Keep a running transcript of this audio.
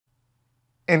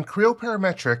In Creo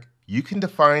Parametric, you can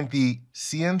define the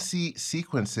CNC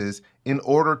sequences in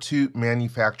order to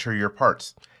manufacture your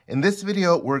parts. In this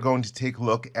video, we're going to take a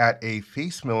look at a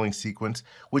face milling sequence,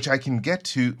 which I can get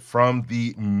to from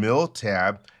the Mill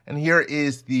tab, and here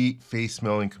is the face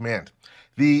milling command.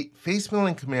 The face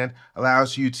milling command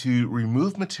allows you to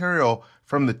remove material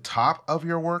from the top of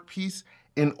your workpiece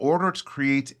in order to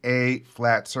create a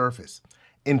flat surface.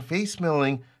 In face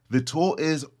milling, the tool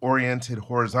is oriented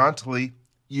horizontally,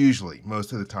 usually,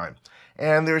 most of the time.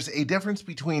 And there's a difference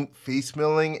between face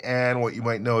milling and what you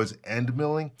might know as end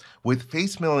milling. With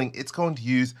face milling, it's going to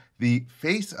use the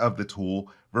face of the tool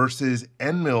versus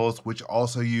end mills, which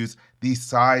also use the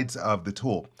sides of the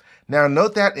tool. Now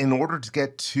note that in order to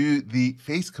get to the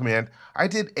face command, I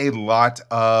did a lot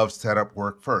of setup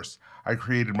work first. I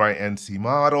created my NC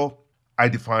model, I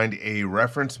defined a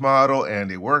reference model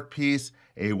and a workpiece,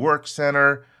 a work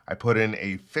center, I put in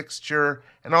a fixture,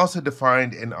 and also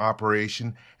defined an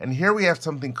operation. And here we have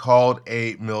something called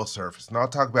a mill surface. And I'll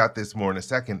talk about this more in a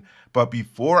second. But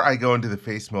before I go into the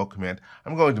face mill command,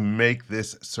 I'm going to make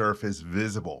this surface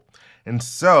visible. And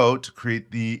so to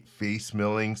create the face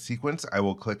milling sequence, I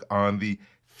will click on the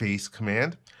face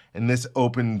command. And this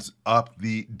opens up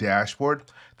the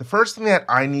dashboard. The first thing that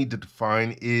I need to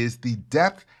define is the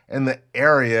depth and the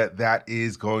area that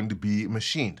is going to be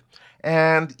machined.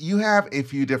 And you have a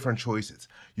few different choices.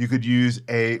 You could use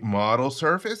a model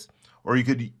surface, or you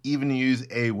could even use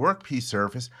a workpiece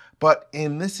surface. But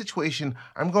in this situation,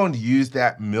 I'm going to use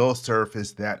that mill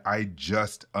surface that I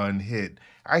just unhid.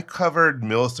 I covered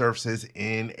mill surfaces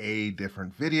in a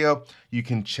different video. You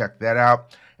can check that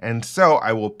out. And so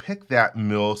I will pick that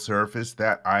mill surface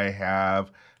that I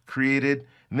have created,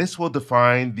 and this will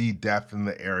define the depth and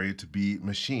the area to be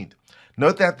machined.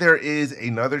 Note that there is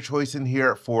another choice in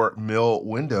here for mill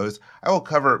windows. I will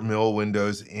cover mill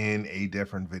windows in a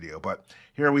different video, but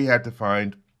here we had to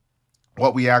find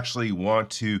what we actually want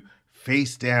to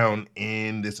face down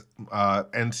in this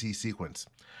NC sequence.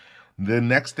 The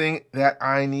next thing that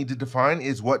I need to define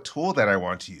is what tool that I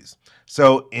want to use.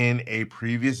 So in a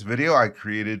previous video, I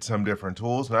created some different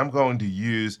tools, and I'm going to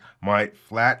use my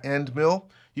flat end mill.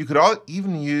 You could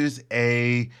even use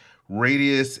a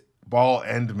radius ball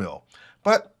end mill.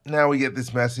 But now we get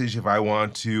this message if I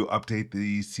want to update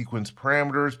the sequence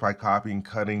parameters by copying and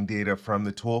cutting data from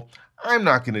the tool. I'm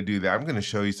not going to do that. I'm going to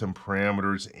show you some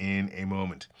parameters in a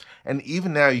moment. And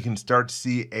even now you can start to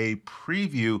see a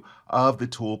preview of the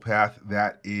tool path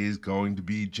that is going to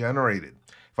be generated.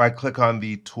 If I click on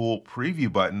the tool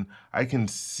preview button, I can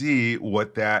see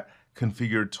what that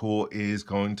configured tool is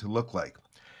going to look like.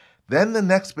 Then the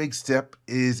next big step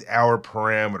is our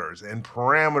parameters. And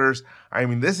parameters, I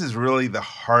mean, this is really the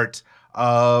heart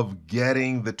of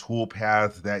getting the tool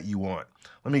paths that you want.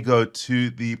 Let me go to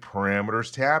the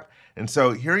parameters tab. And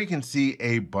so here you can see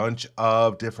a bunch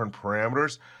of different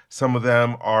parameters. Some of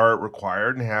them are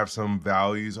required and have some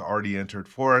values already entered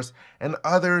for us, and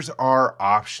others are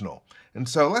optional. And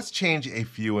so let's change a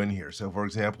few in here. So for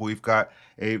example, we've got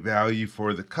a value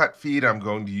for the cut feed. I'm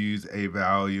going to use a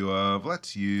value of,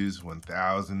 let's use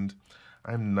 1000.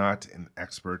 I'm not an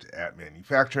expert at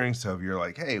manufacturing, so if you're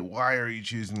like, hey, why are you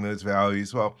choosing those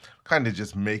values? Well, kind of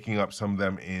just making up some of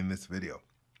them in this video.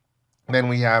 Then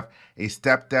we have a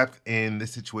step depth in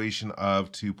this situation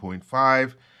of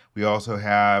 2.5. We also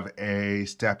have a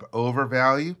step over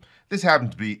value. This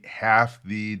happens to be half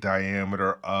the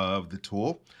diameter of the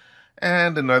tool.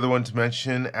 And another one to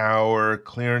mention, our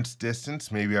clearance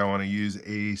distance. Maybe I want to use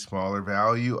a smaller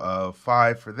value of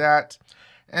 5 for that.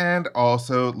 And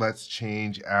also, let's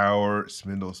change our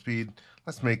spindle speed.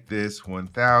 Let's make this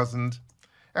 1000.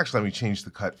 Actually, let me change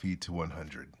the cut feed to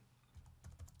 100.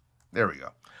 There we go.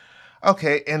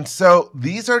 Okay, and so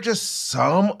these are just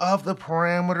some of the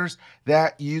parameters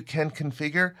that you can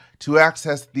configure. To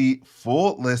access the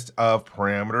full list of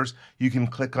parameters, you can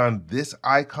click on this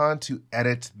icon to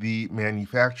edit the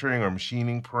manufacturing or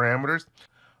machining parameters.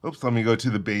 Oops, let me go to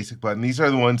the basic button. These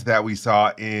are the ones that we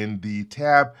saw in the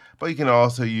tab, but you can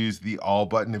also use the all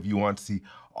button if you want to see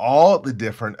all the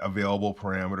different available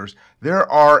parameters. There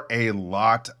are a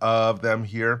lot of them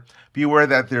here. Be aware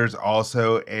that there's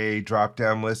also a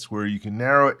drop-down list where you can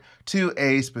narrow it to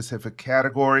a specific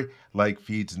category like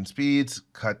feeds and speeds,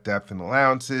 cut depth and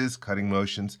allowances, cutting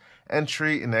motions,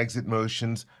 entry and exit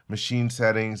motions, machine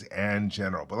settings, and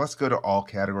general. But let's go to all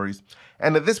categories.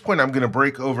 And at this point, I'm going to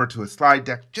break over to a slide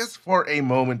deck just for a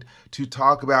moment to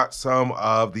talk about some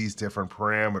of these different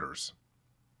parameters.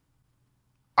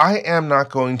 I am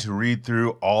not going to read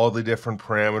through all the different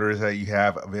parameters that you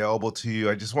have available to you.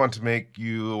 I just want to make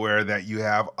you aware that you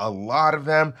have a lot of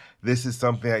them this is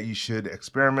something that you should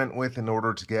experiment with in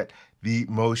order to get the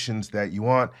motions that you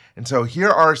want. And so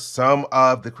here are some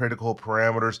of the critical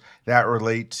parameters that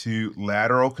relate to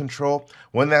lateral control.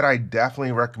 One that I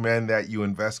definitely recommend that you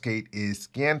investigate is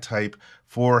scan type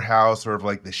for how sort of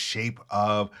like the shape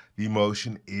of the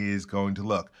motion is going to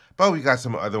look. But we got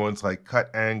some other ones like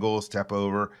cut angle, step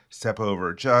over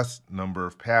adjust, number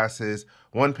of passes,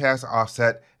 one pass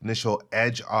offset, initial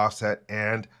edge offset,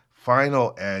 and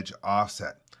final edge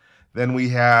offset. Then we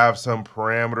have some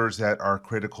parameters that are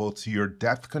critical to your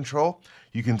depth control.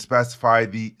 You can specify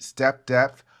the step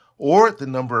depth or the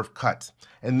number of cuts.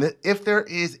 And if there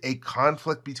is a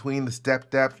conflict between the step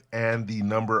depth and the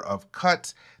number of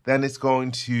cuts, then it's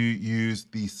going to use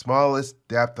the smallest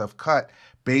depth of cut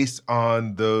based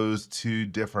on those two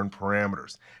different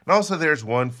parameters. And also there's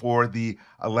one for the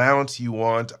allowance you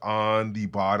want on the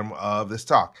bottom of the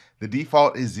stock. The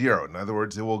default is 0. In other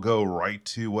words, it will go right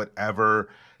to whatever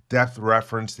depth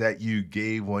reference that you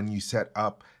gave when you set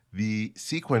up the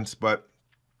sequence, but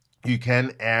you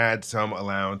can add some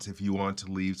allowance if you want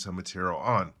to leave some material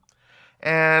on.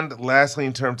 And lastly,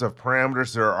 in terms of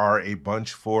parameters, there are a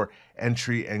bunch for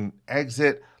entry and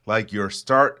exit, like your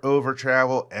start over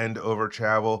travel, end over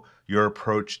travel, your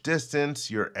approach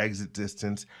distance, your exit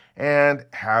distance, and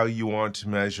how you want to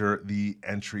measure the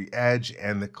entry edge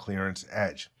and the clearance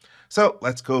edge. So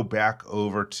let's go back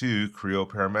over to Creo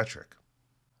Parametric.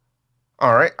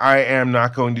 All right, I am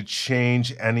not going to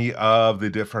change any of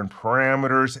the different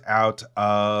parameters out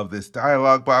of this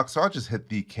dialog box, so I'll just hit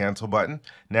the cancel button.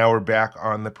 Now we're back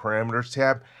on the parameters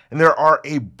tab, and there are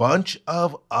a bunch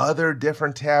of other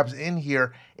different tabs in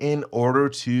here in order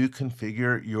to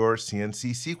configure your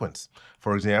CNC sequence.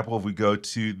 For example, if we go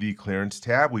to the clearance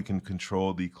tab, we can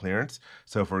control the clearance.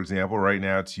 So for example, right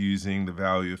now it's using the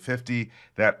value of 50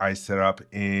 that I set up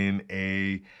in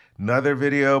another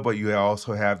video, but you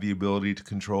also have the ability to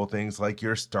control things like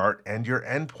your start and your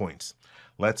end points.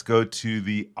 Let's go to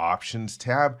the options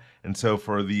tab. And so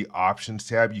for the options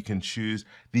tab, you can choose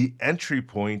the entry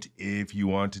point if you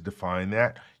want to define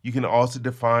that. You can also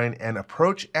define an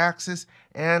approach axis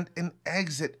and an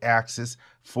exit axis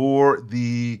for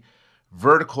the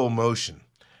vertical motion.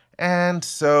 And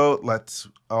so let's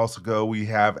also go, we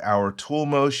have our tool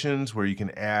motions where you can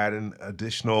add an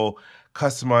additional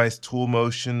customized tool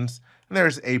motions. And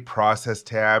there's a process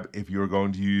tab. If you're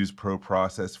going to use Pro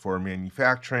Process for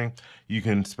manufacturing, you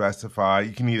can specify,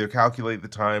 you can either calculate the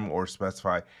time or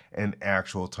specify an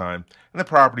actual time. And the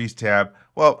properties tab,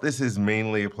 well, this is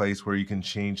mainly a place where you can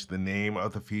change the name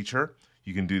of the feature.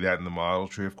 You can do that in the model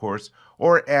tree, of course,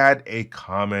 or add a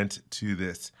comment to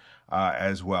this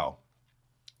as well.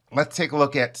 Let's take a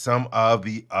look at some of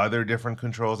the other different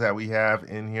controls that we have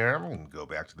in here. I'm going to go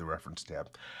back to the reference tab.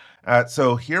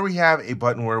 So here we have a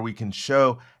button where we can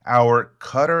show our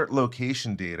cutter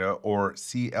location data or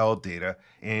CL data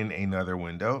in another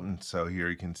window. And so here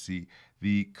you can see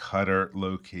the cutter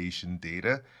location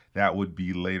data that would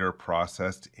be later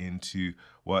processed into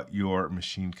what your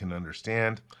machine can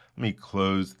understand. Let me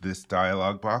close this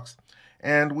dialog box.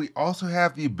 And we also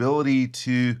have the ability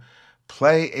to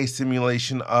play a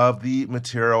simulation of the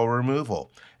material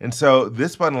removal. And so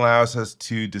this button allows us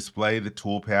to display the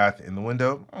toolpath in the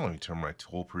window. Let me turn my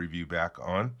tool preview back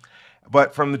on.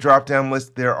 But from the drop-down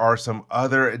list, there are some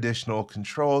other additional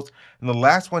controls. And the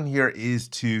last one here is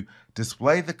to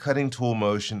display the cutting tool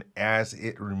motion as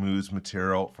it removes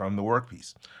material from the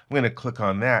workpiece. I'm going to click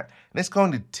on that, and it's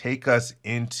going to take us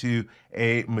into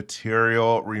a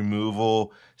material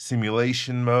removal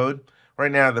simulation mode.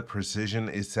 Right now, the precision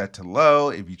is set to low.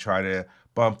 If you try to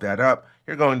bump that up,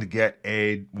 you're going to get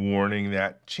a warning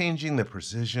that changing the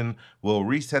precision will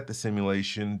reset the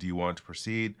simulation. Do you want to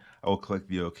proceed? I will click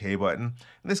the OK button.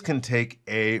 And this can take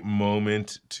a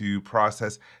moment to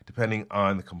process depending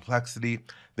on the complexity.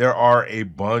 There are a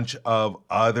bunch of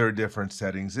other different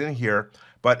settings in here,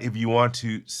 but if you want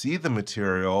to see the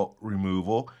material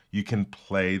removal, you can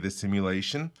play the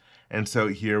simulation. And so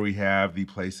here we have the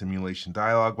play simulation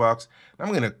dialog box. I'm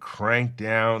going to crank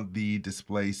down the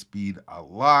display speed a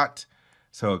lot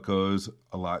so it goes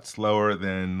a lot slower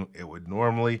than it would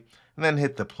normally, and then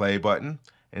hit the play button.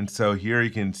 And so here you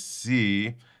can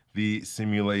see the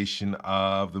simulation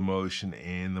of the motion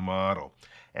in the model.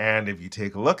 And if you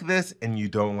take a look at this and you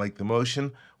don't like the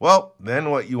motion, well,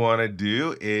 then what you want to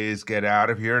do is get out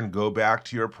of here and go back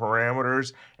to your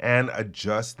parameters and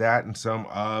adjust that in some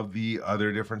of the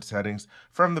other different settings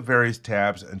from the various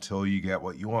tabs until you get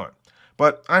what you want.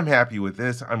 But I'm happy with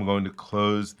this. I'm going to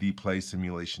close the Play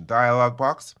Simulation dialog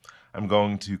box. I'm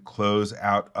going to close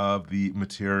out of the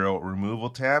Material Removal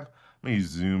tab. Let me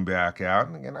zoom back out.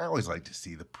 And again, I always like to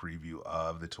see the preview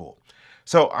of the tool.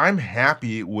 So I'm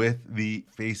happy with the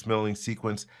face milling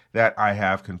sequence that I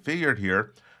have configured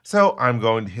here. So I'm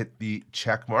going to hit the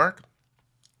check mark.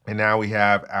 And now we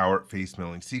have our face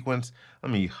milling sequence.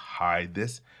 Let me hide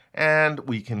this. And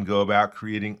we can go about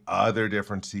creating other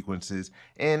different sequences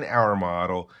in our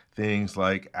model, things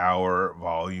like our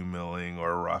volume milling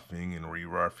or roughing and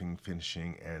re-roughing,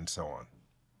 finishing, and so on.